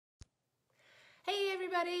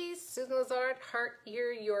everybody, Susan Lazard, Heart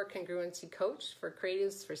Ear, your congruency coach for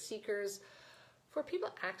creatives, for seekers, for people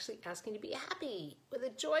actually asking to be happy with a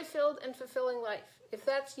joy-filled and fulfilling life. If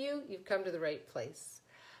that's you, you've come to the right place.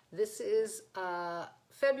 This is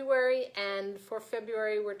February, and for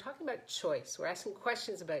February, we're talking about choice. We're asking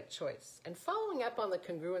questions about choice and following up on the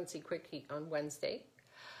congruency quick heat on Wednesday.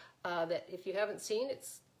 That if you haven't seen,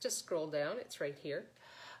 it's just scroll down, it's right here.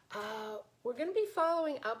 We're going to be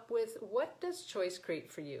following up with what does choice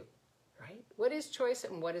create for you, right? What is choice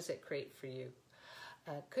and what does it create for you?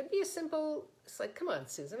 Could be a simple, it's like, come on,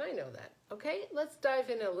 Susan, I know that. Okay, let's dive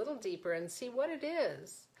in a little deeper and see what it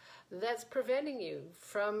is that's preventing you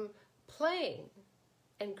from playing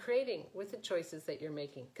and creating with the choices that you're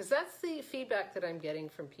making. Because that's the feedback that I'm getting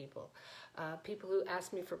from people. People who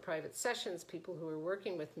ask me for private sessions, people who are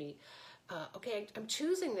working with me. Okay, I'm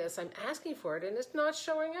choosing this, I'm asking for it, and it's not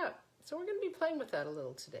showing up. So we're going to be playing with that a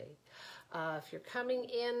little today. If you're coming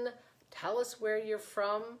in, tell us where you're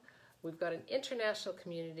from. We've got an international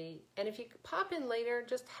community. And if you pop in later,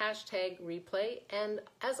 just hashtag replay. And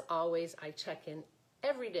as always, I check in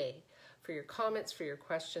every day for your comments, for your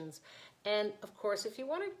questions. And of course, if you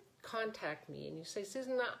want to contact me and you say,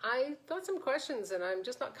 Susan, I got some questions and I'm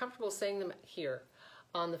just not comfortable saying them here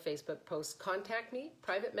on the Facebook post, contact me,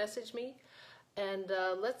 private message me, and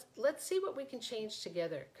let's see what we can change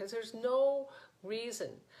together, because there's no reason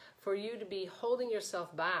for you to be holding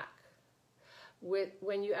yourself back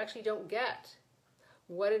when you actually don't get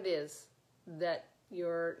what it is that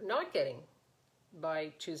you're not getting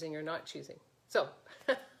by choosing or not choosing. So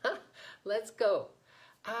let's go.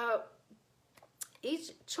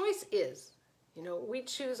 Each choice is, you know, we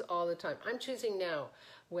choose all the time. I'm choosing now.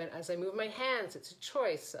 As I move my hands, it's a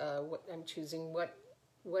choice. I'm choosing what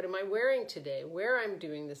am I wearing today, where I'm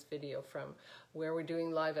doing this video from, where we're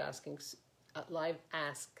doing live asking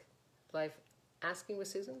with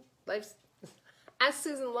Susan? Ask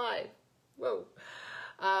Susan live. Whoa.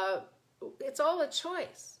 It's all a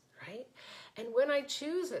choice, right? And when I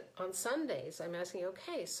choose it on Sundays, I'm asking,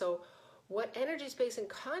 okay, so what energy, space, and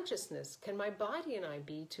consciousness can my body and I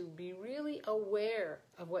be to be really aware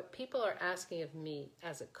of what people are asking of me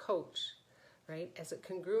as a coach, right? As a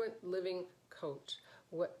congruent living coach.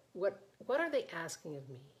 What are they asking of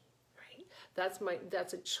me, right?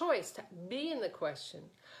 That's a choice to be in the question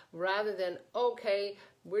rather than, okay,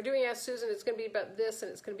 we're doing Ask Susan, it's going to be about this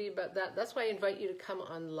and it's going to be about that. That's why I invite you to come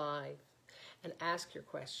on live and ask your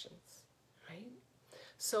questions, right?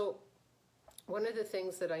 So one of the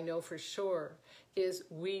things that I know for sure is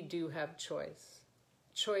we do have choice.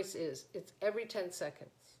 Choice is, it's every 10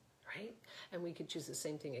 seconds, right? And we could choose the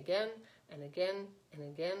same thing again and again and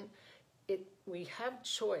again. We have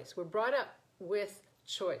choice. We're brought up with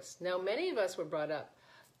choice. Now, many of us were brought up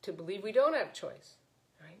to believe we don't have choice,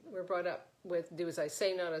 right? We're brought up with do as I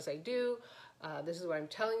say, not as I do. This is what I'm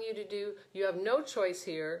telling you to do. You have no choice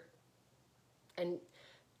here. And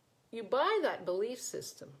you buy that belief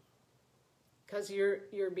system because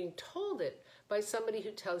you're being told it by somebody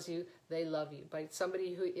who tells you they love you, by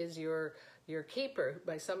somebody who is your keeper,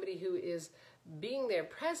 by somebody who is being there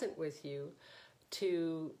present with you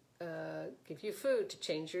to give you food, to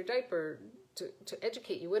change your diaper, to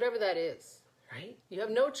educate you, whatever that is, right? You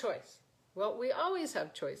have no choice. Well, we always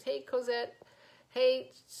have choice. Hey, Cosette.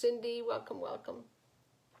 Hey, Cindy. Welcome, welcome.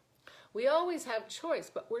 We always have choice,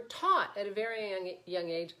 but we're taught at a very young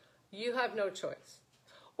age, you have no choice.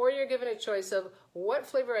 Or you're given a choice of what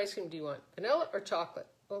flavor ice cream do you want, vanilla or chocolate?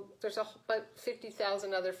 Well, there's about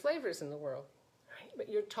 50,000 other flavors in the world, right? But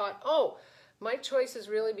you're taught, oh, my choice is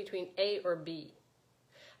really between A or B.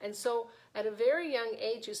 And so at a very young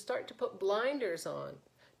age, you start to put blinders on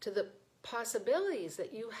to the possibilities,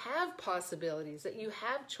 that you have possibilities, that you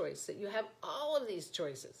have choice, that you have all of these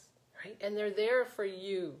choices, right? And they're there for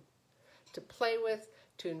you to play with,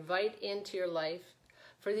 to invite into your life,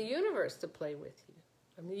 for the universe to play with you.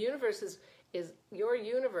 And the universe your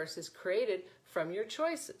universe is created from your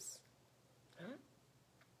choices. Huh?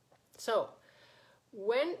 So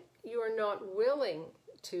when you are not willing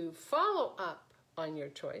to follow up on your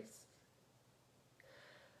choice,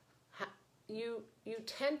 you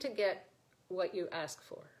tend to get what you ask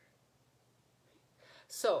for.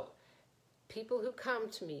 So people who come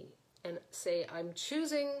to me and say, I'm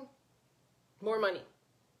choosing more money,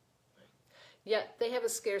 yet they have a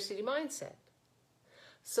scarcity mindset.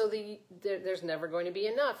 So there's never going to be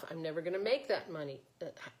enough. I'm never going to make that money.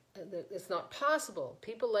 It's not possible.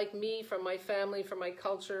 People like me, from my family, from my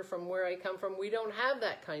culture, from where I come from, we don't have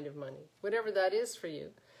that kind of money, whatever that is for you.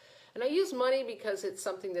 And I use money because it's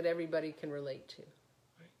something that everybody can relate to.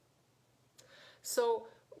 Right? So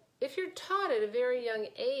if you're taught at a very young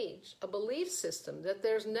age a belief system that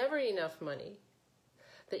there's never enough money,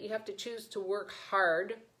 that you have to choose to work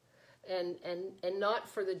hard and not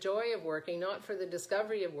for the joy of working, not for the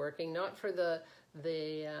discovery of working, not for the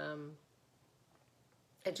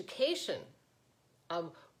education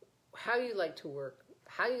of how you like to work,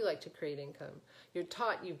 how you like to create income. You're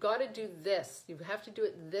taught you've got to do this, you have to do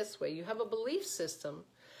it this way. You have a belief system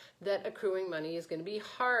that accruing money is going to be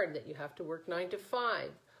hard, that you have to work 9 to 5,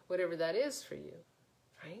 whatever that is for you,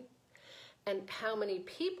 right? And how many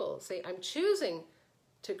people say, I'm choosing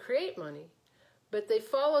to create money, but they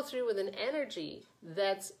follow through with an energy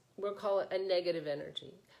that's, we'll call it a negative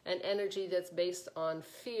energy, an energy that's based on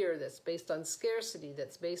fear, that's based on scarcity,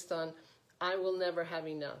 that's based on I will never have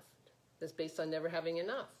enough, that's based on never having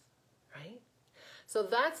enough, right? So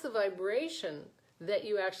that's the vibration that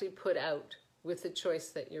you actually put out with the choice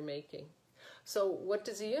that you're making. So what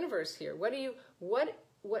does the universe hear?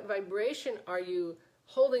 What vibration are you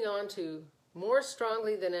holding on to more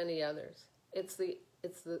strongly than any others? It's the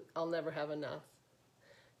I'll never have enough.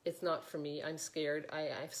 It's not for me. I'm scared. I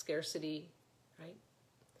have scarcity, right?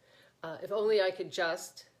 If only I could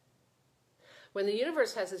just. When the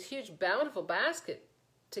universe has this huge, bountiful basket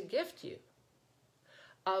to gift you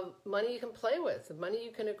of money you can play with, of money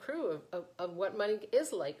you can accrue, of what money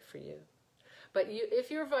is like for you. But if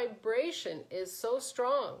your vibration is so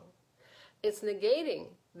strong, it's negating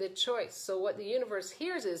the choice. So what the universe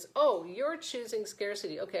hears is, oh, you're choosing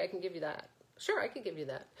scarcity. Okay, I can give you that. Sure, I could give you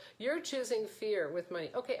that. You're choosing fear with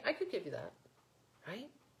money. Okay, I could give you that, right?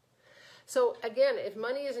 So again, if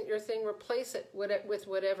money isn't your thing, replace it with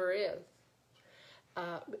whatever is.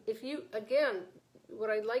 What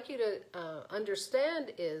I'd like you to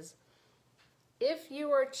understand is, if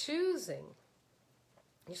you are choosing,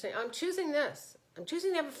 you say, I'm choosing this. I'm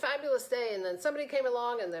choosing to have a fabulous day, and then somebody came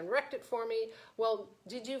along and then wrecked it for me. Well,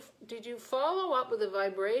 did you follow up with a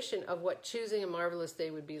vibration of what choosing a marvelous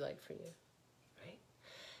day would be like for you?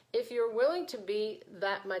 If you're willing to be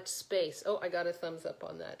that much space, oh, I got a thumbs up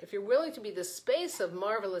on that. If you're willing to be the space of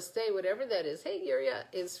marvelous day, whatever that is, hey, Yuria,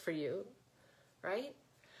 is for you, right?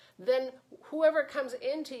 Then whoever comes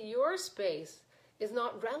into your space is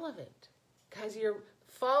not relevant, because you're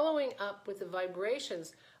following up with the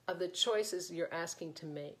vibrations of the choices you're asking to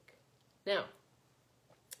make. Now,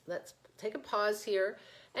 let's take a pause here.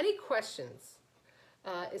 Any questions?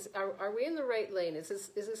 Are we in the right lane? Is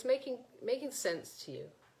this making sense to you?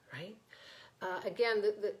 Right? Again,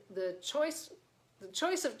 the choice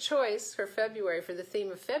of choice for February, for the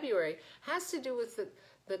theme of February, has to do with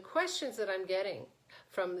the questions that I'm getting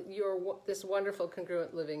from this wonderful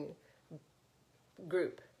Congruent Living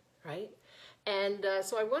group, right? And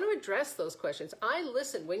so I want to address those questions. I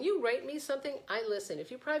listen. When you write me something, I listen.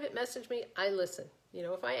 If you private message me, I listen. You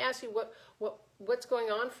know, if I ask you what's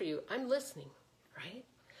going on for you, I'm listening, right?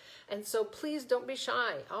 And so please don't be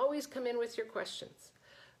shy. Always come in with your questions.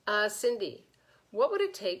 Cindy, what would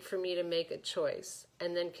it take for me to make a choice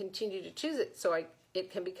and then continue to choose it so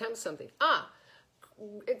it can become something?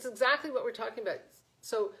 It's exactly what we're talking about.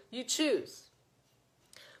 So you choose.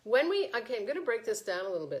 Okay, I'm going to break this down a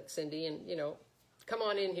little bit, Cindy, and, come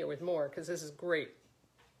on in here with more, because this is great.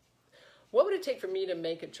 What would it take for me to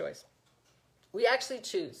make a choice? We actually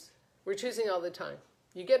choose. We're choosing all the time.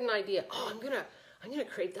 You get an idea. Oh, I'm gonna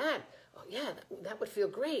create that. Oh, yeah, that would feel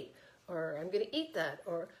great. Or I'm going to eat that,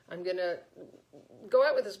 or I'm going to go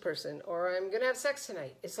out with this person, or I'm going to have sex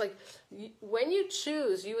tonight. It's like, when you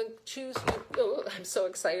choose, oh, I'm so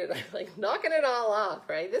excited. I'm like knocking it all off,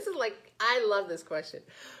 right? This is like, I love this question.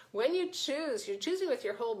 When you choose, you're choosing with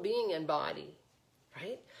your whole being and body,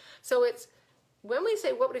 right? So it's, when we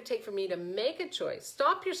say, what would it take for me to make a choice?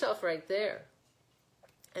 Stop yourself right there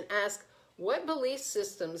and ask, what belief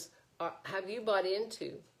systems have you bought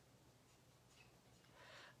into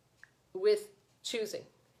with choosing?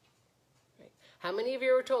 Right? How many of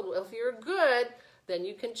you were told, well, if you're good, then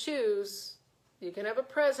you can choose. You can have a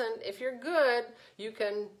present. If you're good, you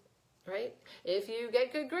can, right? If you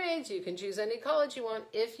get good grades, you can choose any college you want.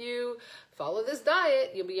 If you follow this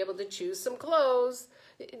diet, you'll be able to choose some clothes.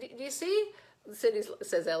 Do you see? Cindy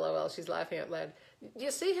says LOL. She's laughing out loud. Do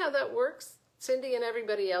you see how that works? Cindy and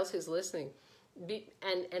everybody else who's listening.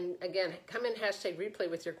 And again, come in #replay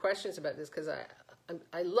with your questions about this, because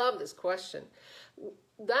I love this question.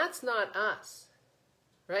 That's not us,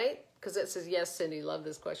 right? Because it says, yes, Cindy, love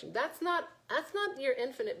this question. That's not your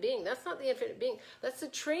infinite being. That's not the infinite being. That's the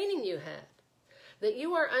training you had, that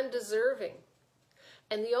you are undeserving.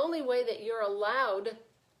 And the only way that you're allowed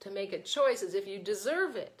to make a choice is if you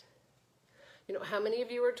deserve it. You know, how many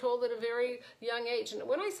of you were told at a very young age? And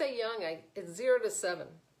when I say young, it's 0 to 7,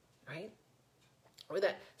 right? or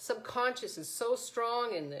that subconscious is so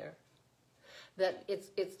strong in there that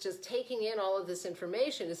it's just taking in all of this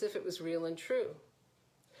information as if it was real and true.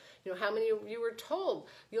 You know, how many of you were told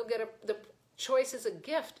you'll get the choice is a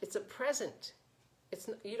gift, it's a present.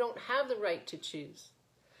 You don't have the right to choose.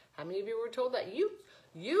 How many of you were told that?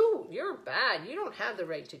 You're bad, you don't have the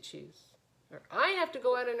right to choose. Or I have to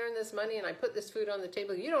go out and earn this money and I put this food on the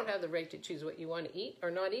table. You don't have the right to choose what you want to eat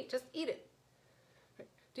or not eat, just eat it.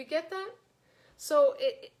 Do you get that? So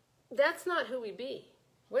that's not who we be.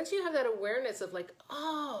 Once you have that awareness of like,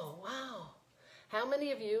 oh, wow. How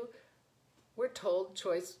many of you were told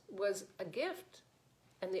choice was a gift?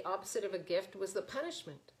 And the opposite of a gift was the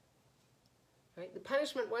punishment. Right? The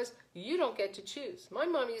punishment was, you don't get to choose. My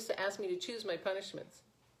mom used to ask me to choose my punishments.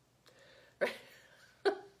 Right?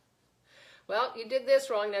 Well, you did this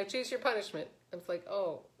wrong, now choose your punishment. I was like,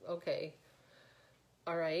 oh, okay.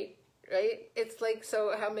 All right. Right? It's like,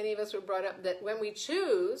 so how many of us were brought up that when we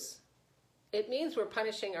choose, it means we're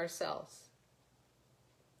punishing ourselves.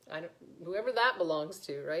 Whoever that belongs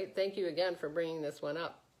to, right? Thank you again for bringing this one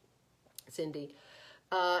up, Cindy.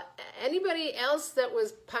 Anybody else that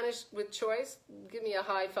was punished with choice? Give me a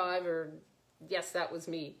high five or yes, that was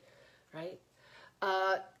me, right?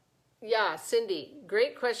 Yeah, Cindy,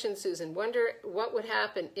 great question, Susan. Wonder what would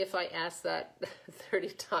happen if I asked that 30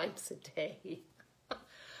 times a day.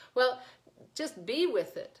 Well, just be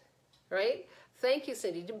with it, right? Thank you,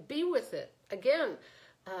 Cindy, to be with it. Again,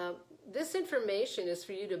 this information is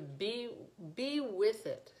for you to be with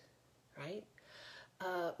it, right?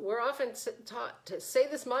 We're often taught to say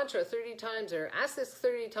this mantra 30 times or ask this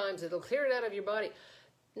 30 times. It'll clear it out of your body.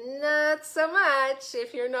 Not so much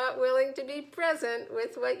if you're not willing to be present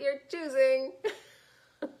with what you're choosing,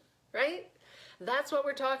 right? That's what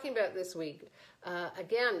we're talking about this week.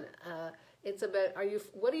 Again, it's about,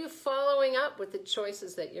 what are you following up with the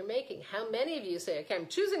choices that you're making? How many of you say, okay, I'm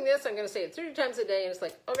choosing this, I'm going to say it 30 times a day, and it's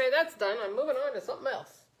like, okay, that's done, I'm moving on to something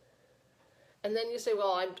else. And then you say,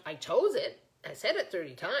 well, I chose it, I said it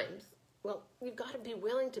 30 times. Well, you've got to be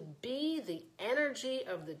willing to be the energy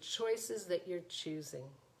of the choices that you're choosing.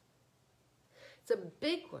 It's a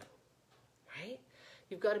big one, right?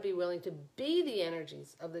 You've got to be willing to be the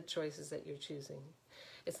energies of the choices that you're choosing.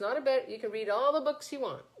 It's not about, you can read all the books you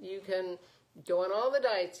want. You can go on all the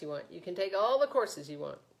diets you want. You can take all the courses you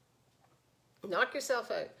want. Knock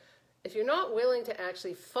yourself out. If you're not willing to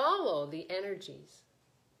actually follow the energies,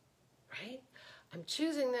 right? I'm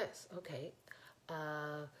choosing this. Okay.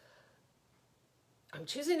 I'm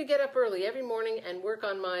choosing to get up early every morning and work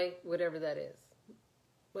on my whatever that is.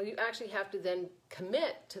 Well, you actually have to then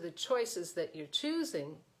commit to the choices that you're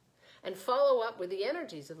choosing and follow up with the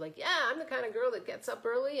energies of like, yeah, I'm the kind of girl that gets up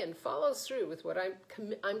early and follows through with what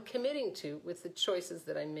I'm committing to with the choices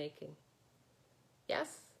that I'm making.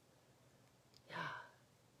 Yes? Yeah.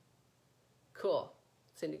 Cool.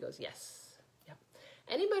 Cindy goes, yes. Yep.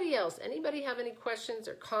 Anybody else? Anybody have any questions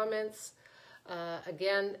or comments?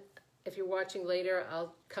 Again, if you're watching later,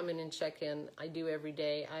 I'll come in and check in. I do every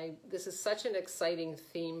day. This is such an exciting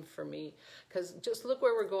theme for me because just look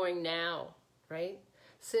where we're going now, right?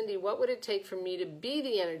 Cindy, what would it take for me to be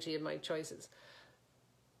the energy of my choices?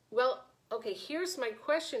 Well, okay, here's my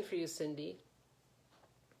question for you, Cindy.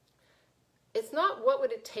 It's not what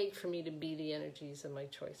would it take for me to be the energies of my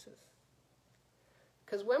choices.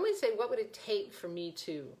 Because when we say what would it take for me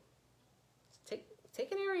to,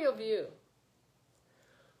 take an aerial view.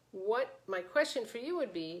 What my question for you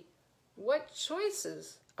would be, what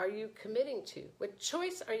choices are you committing to? What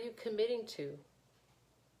choice are you committing to?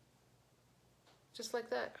 Just like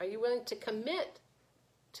that. Are you willing to commit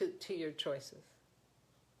to your choices?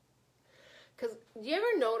 Because you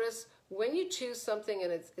ever notice when you choose something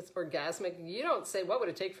and it's orgasmic, you don't say, what would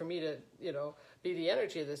it take for me to, be the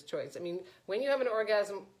energy of this choice? I mean, when you have an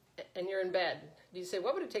orgasm and you're in bed, do you say,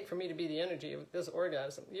 what would it take for me to be the energy of this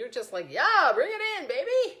orgasm? You're just like, yeah, bring it in,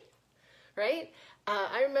 baby. Right?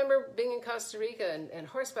 I remember being in Costa Rica and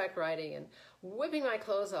horseback riding and whipping my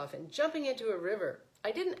clothes off and jumping into a river.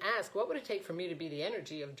 I didn't ask, what would it take for me to be the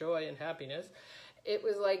energy of joy and happiness? It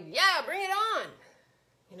was like, yeah, bring it on.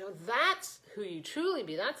 That's who you truly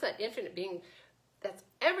be. That's that infinite being. That's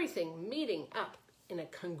everything meeting up in a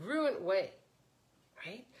congruent way,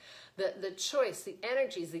 right? The choice, the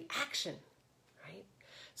energies, the action, right?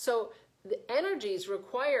 So the energies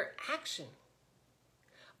require action.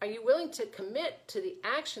 Are you willing to commit to the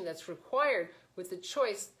action that's required with the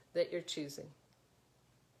choice that you're choosing?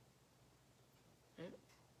 Right?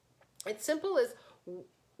 It's simple as,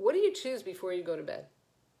 what do you choose before you go to bed?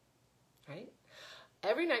 Right?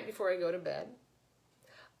 Every night before I go to bed,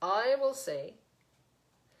 I will say,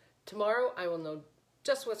 tomorrow I will know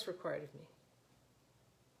just what's required of me.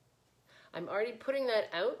 I'm already putting that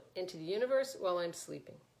out into the universe while I'm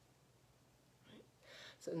sleeping.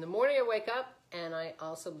 So in the morning I wake up, and I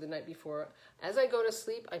also the night before, as I go to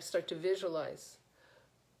sleep, I start to visualize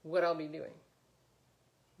what I'll be doing,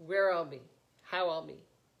 where I'll be, how I'll be.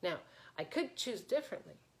 Now, I could choose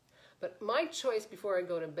differently, but my choice before I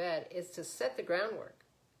go to bed is to set the groundwork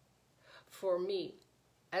for me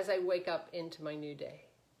as I wake up into my new day.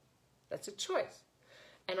 That's a choice,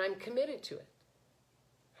 and I'm committed to it.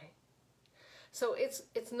 Right? So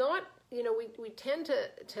it's not, you know, we tend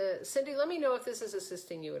to, Cindy, let me know if this is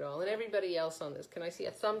assisting you at all, and everybody else on this. Can I see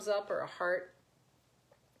a thumbs up or a heart?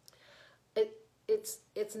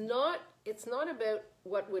 It's not about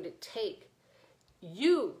what would it take.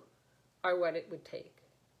 You are what it would take,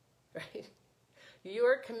 right?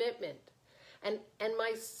 Your commitment. And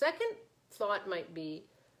my second thought might be,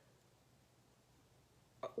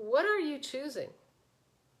 what are you choosing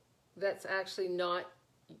that's actually not,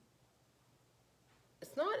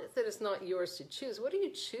 it's not that it's not yours to choose. What are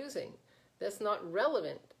you choosing that's not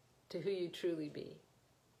relevant to who you truly be?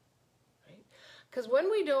 Right? Because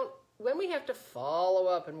when we have to follow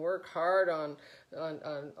up and work hard on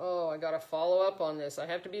oh, I got to follow up on this. I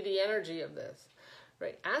have to be the energy of this,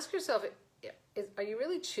 right? Ask yourself, are you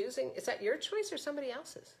really choosing? Is that your choice or somebody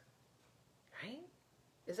else's, right?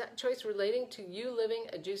 Is that choice relating to you living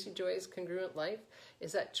a juicy, joyous, congruent life?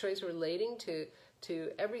 Is that choice relating to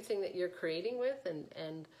everything that you're creating with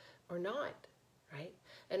and or not, right?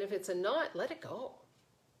 And if it's a not, let it go.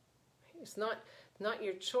 Right? It's not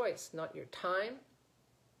your choice, not your time,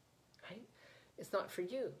 right? It's not for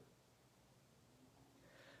you.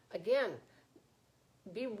 Again,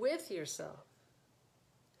 be with yourself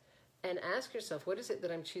and ask yourself, what is it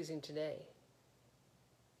that I'm choosing today?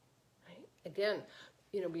 Right? Again,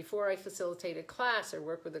 you know, before I facilitate a class or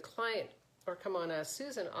work with a client or come on Ask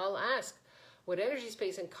Susan, I'll ask, what energy,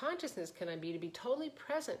 space, and consciousness can I be to be totally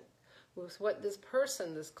present with what this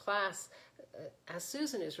person, this class, Ask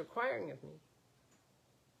Susan is requiring of me?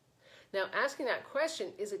 Now, asking that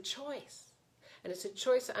question is a choice. And it's a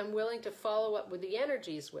choice I'm willing to follow up with the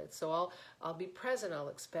energies with. So I'll be present, I'll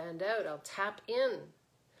expand out, I'll tap in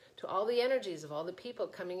to all the energies of all the people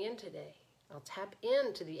coming in today. I'll tap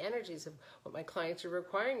into the energies of what my clients are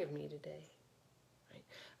requiring of me today. Right?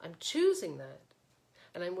 I'm choosing that,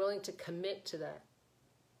 and I'm willing to commit to that.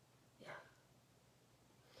 Yeah.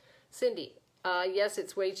 Cindy, yes,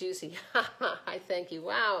 it's way juicy. I thank you.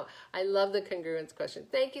 Wow, I love the congruence question.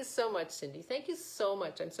 Thank you so much, Cindy. Thank you so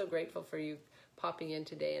much. I'm so grateful for you popping in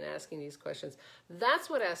today and asking these questions. That's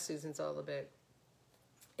what Ask Susan's all about.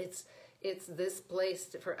 It's this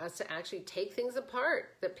place for us to actually take things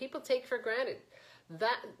apart that people take for granted.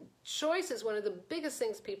 That choice is one of the biggest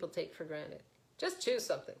things people take for granted. Just choose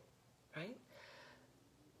something, right?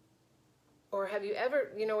 Or have you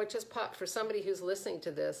ever, you know, it just popped for somebody who's listening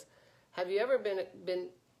to this, have you ever been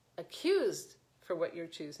accused for what you're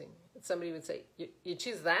choosing? Somebody would say, you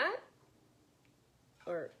choose that?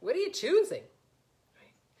 Or what are you choosing?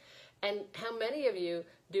 And how many of you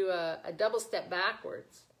do a double step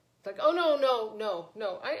backwards? It's like, oh,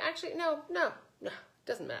 no. I actually, no,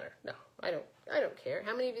 doesn't matter. No, I don't care.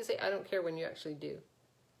 How many of you say, I don't care when you actually do?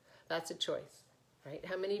 That's a choice, right?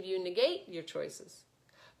 How many of you negate your choices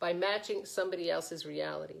by matching somebody else's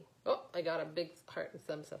reality? Oh, I got a big heart and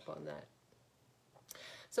thumbs up on that.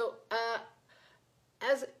 So,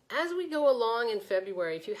 as we go along in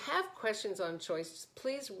February, if you have questions on choice,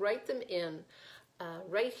 please write them in.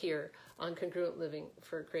 Right here on Congruent Living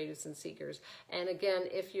for Creatives and Seekers. And again,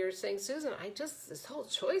 if you're saying, Susan, this whole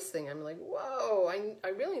choice thing, I'm like, whoa, I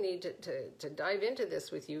really need to dive into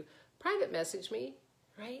this with you. Private message me,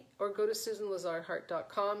 right? Or go to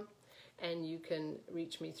susanlazarhart.com and you can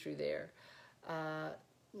reach me through there.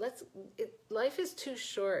 Life is too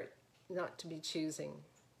short not to be choosing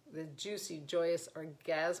the juicy, joyous,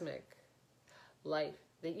 orgasmic life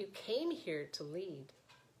that you came here to lead,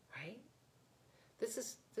 right? This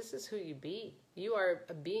is who you be. You are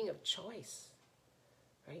a being of choice,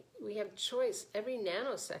 right? We have choice every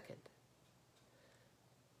nanosecond.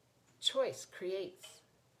 Choice creates,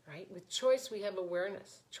 right? With choice we have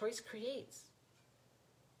awareness. Choice creates,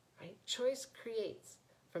 right? Choice creates.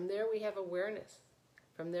 From there we have awareness.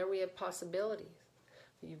 From there we have possibilities.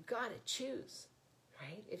 But you've got to choose,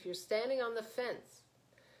 right? If you're standing on the fence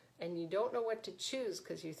and you don't know what to choose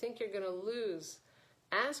because you think you're going to lose,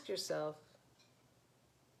 ask yourself,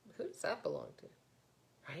 who does that belong to,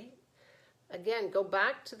 right? Again, go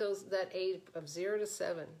back to that age of 0 to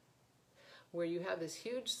 7 where you have this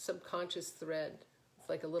huge subconscious thread. It's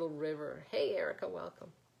like a little river. Hey, Erica,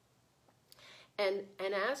 welcome. And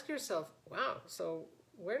ask yourself, wow, so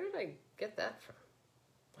where did I get that from?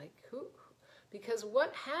 Like, who Because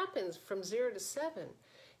what happens from 0 to 7,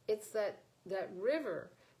 it's that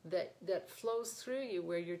river that flows through you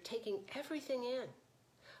where you're taking everything in,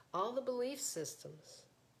 all the belief systems,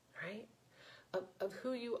 right, of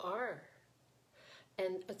who you are.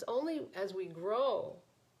 And it's only as we grow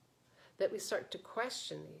that we start to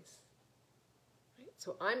question these. Right?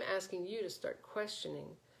 So I'm asking you to start questioning,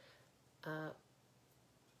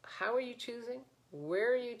 how are you choosing?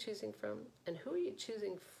 Where are you choosing from? And who are you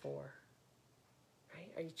choosing for?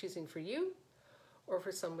 Right? Are you choosing for you or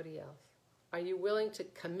for somebody else? Are you willing to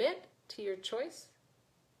commit to your choice?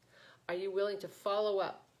 Are you willing to follow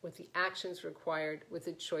up with the actions required with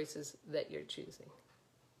the choices that you're choosing?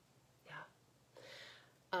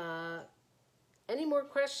 Yeah. Any more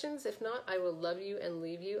questions? If not, I will love you and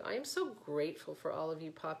leave you. I am so grateful for all of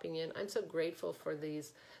you popping in. I'm so grateful for the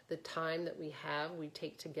time that we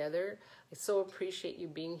take together. I so appreciate you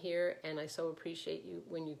being here, and I so appreciate you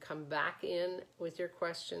when you come back in with your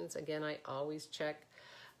questions. Again, I always check.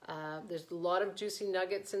 There's a lot of juicy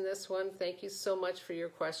nuggets in this one. Thank you so much for your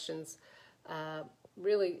questions.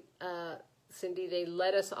 Really, Cindy, they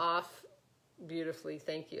let us off beautifully.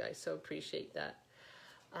 Thank you. I so appreciate that.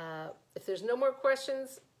 If there's no more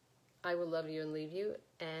questions, I will love you and leave you.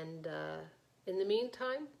 And in the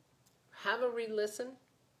meantime, have a re-listen.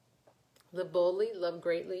 Live boldly, love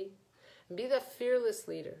greatly, and be the fearless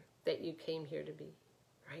leader that you came here to be.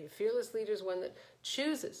 Right? A fearless leader is one that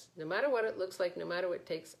chooses, no matter what it looks like, no matter what it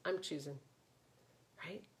takes, I'm choosing.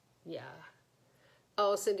 Right? Yeah.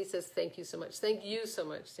 Oh, Cindy says, thank you so much. Thank you so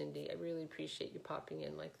much, Cindy. I really appreciate you popping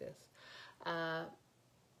in like this. Have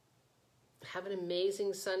an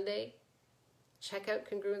amazing Sunday. Check out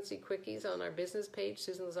Congruency Quickies on our business page,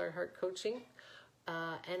 Susan Lazar Heart Coaching.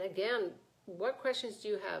 And again, what questions do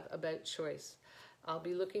you have about choice? I'll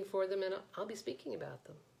be looking for them, and I'll be speaking about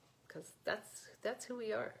them, because that's who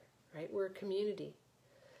we are, right? We're a community.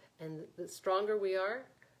 And the stronger we are,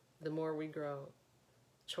 the more we grow.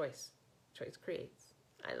 Choice. Choice creates.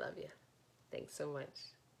 I love you. Thanks so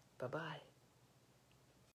much. Bye-bye.